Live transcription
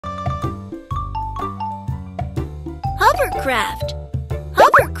Hovercraft.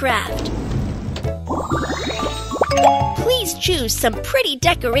 Hovercraft. Please choose some pretty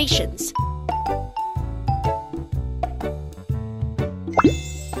decorations.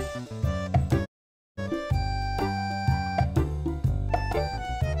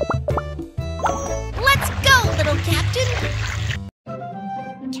 Let's go, little Captain!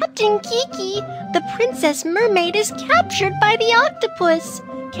 Captain Kiki, the Princess Mermaid is captured by the octopus.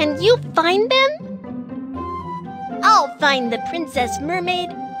 Can you find them? I'll find the Princess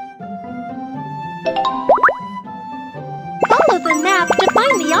Mermaid. Follow the map to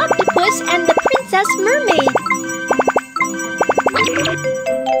find the octopus and the Princess Mermaid.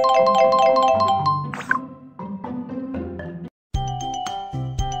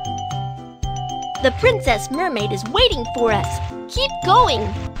 The Princess Mermaid is waiting for us. Keep going.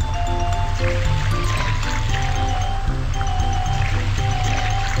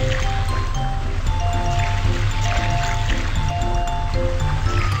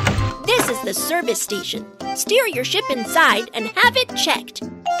 This is the service station. Steer your ship inside and have it checked.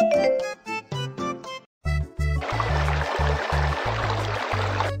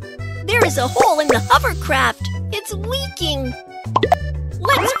 There is a hole in the hovercraft. It's leaking.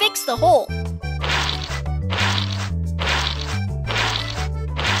 Let's fix the hole.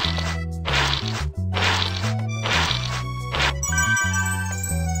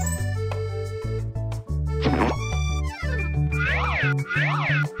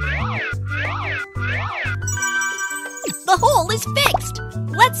 The hole is fixed.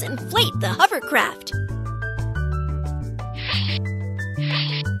 Let's inflate the hovercraft.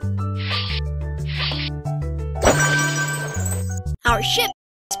 Our ship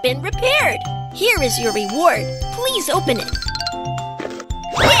has been repaired. Here is your reward. Please open it.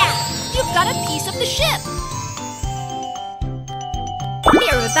 Yeah! You've got a piece of the ship. We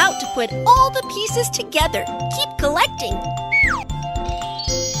are about to put all the pieces together. Keep collecting.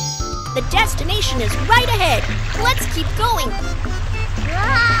 The destination is right ahead. Let's keep going.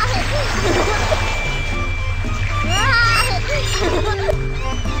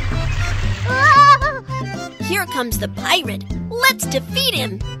 Here comes the pirate. Let's defeat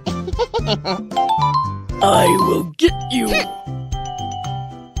him. I will get you.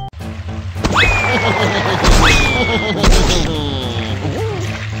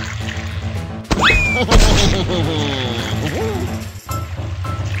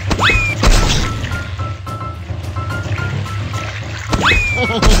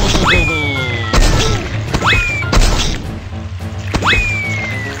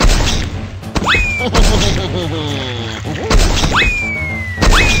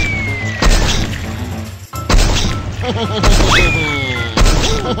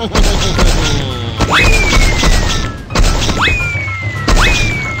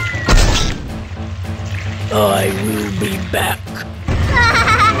 I will be back.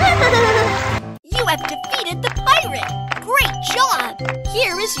 You have defeated the pirate. Great job.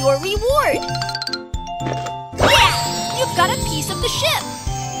 Here is your reward. Yeah! You've got a piece of the ship.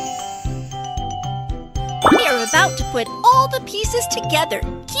 We are about to put all the pieces together.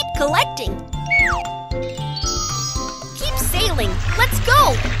 Keep collecting. Keep sailing. Let's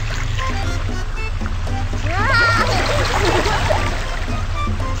go.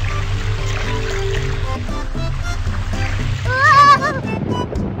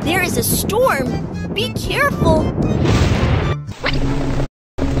 There is a storm. Be careful.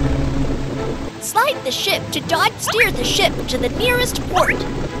 Slide the ship to dodge. Steer the ship to the nearest port.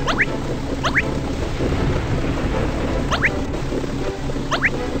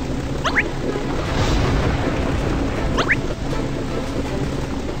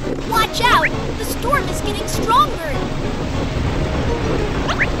 Watch out! The storm is getting stronger.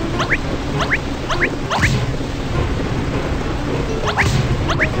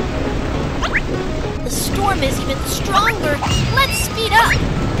 The storm is even stronger. Let's speed up.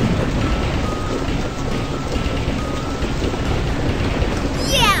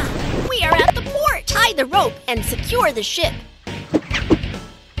 Yeah! We are at the port. Tie the rope and secure the ship.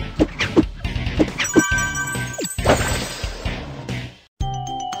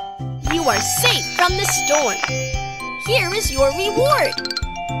 You are safe from the storm. Here is your reward.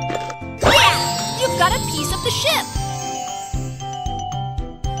 Yeah! You've got a piece of the ship.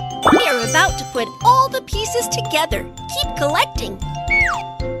 We are about to put all the pieces together. Keep collecting.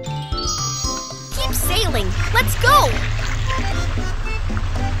 Keep sailing. Let's go.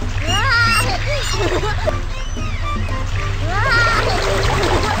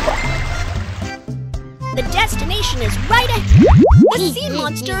 The destination is right ahead. The sea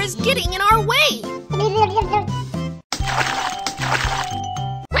monster is getting in our way.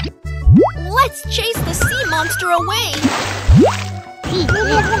 Let's chase the sea monster. monster away.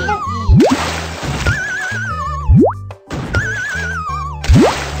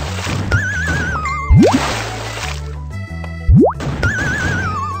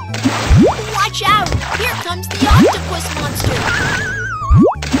 Watch out! Here comes the octopus monster.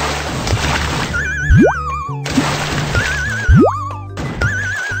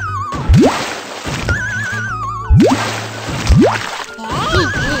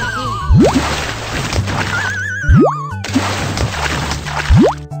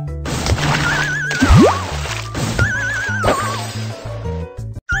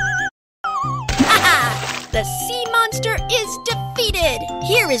 The sea monster is defeated!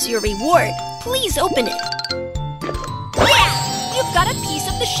 Here is your reward. Please open it. Yeah! You've got a piece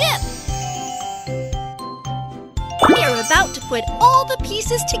of the ship! We are about to put all the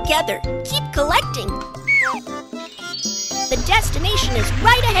pieces together. Keep collecting. The destination is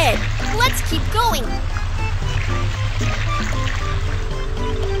right ahead. Let's keep going.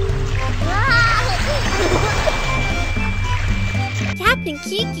 Captain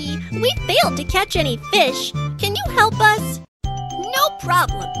Kiki, we failed to catch any fish. Can you help us? No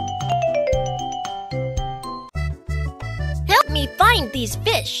problem. Help me find these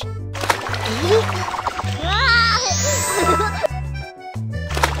fish.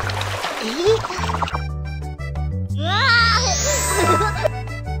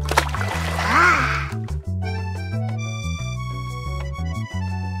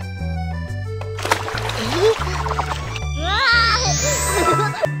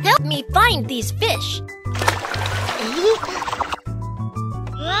 Help me find these fish.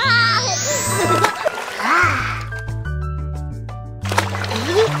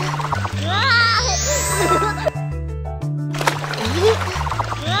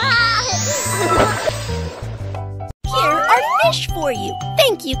 Here are fish for you.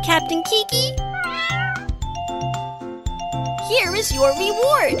 Thank you, Captain Kiki. Here is your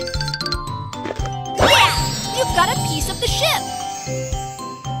reward. Yeah! You've got a piece of the ship.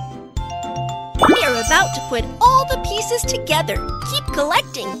 We are about to put all the pieces together. Keep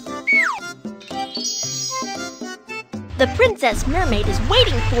collecting. The Princess Mermaid is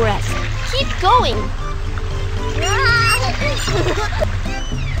waiting for us. Keep going. Ah!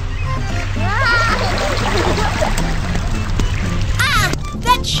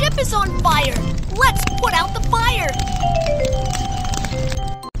 That ship is on fire. Let's put out the fire.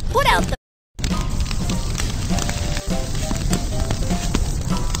 Put out the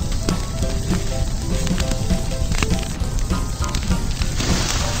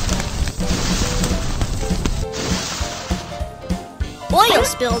Oil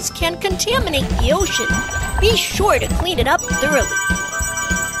spills can contaminate the ocean. Be sure to clean it up thoroughly.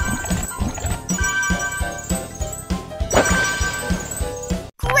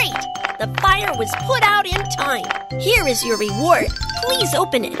 Great! The fire was put out in time. Here is your reward. Please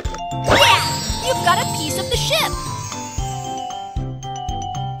open it. Yeah! You've got a piece of the ship.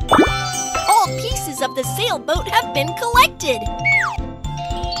 All pieces of the sailboat have been collected.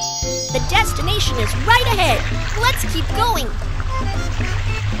 The destination is right ahead. Let's keep going.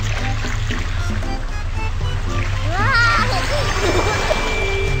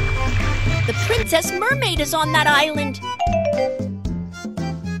 The Princess Mermaid is on that island.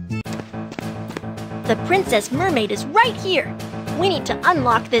 The Princess Mermaid is right here. We need to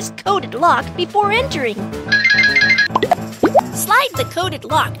unlock this coded lock before entering. Slide the coded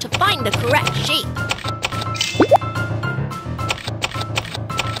lock to find the correct shape.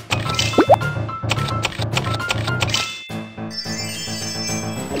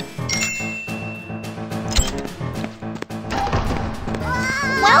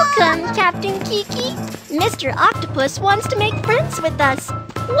 Welcome, Captain Kiki. Mr. Octopus wants to make friends with us.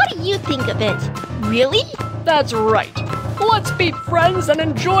 What do you think of it? Really? That's right. Let's be friends and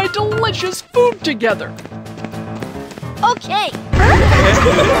enjoy delicious food together. Okay.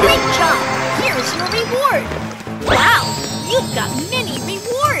 Great job! Here's your reward. Wow! You've got many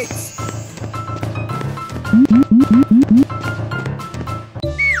rewards.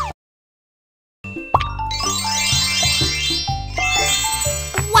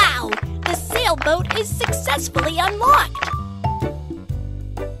 Wow! The sailboat is successfully unlocked.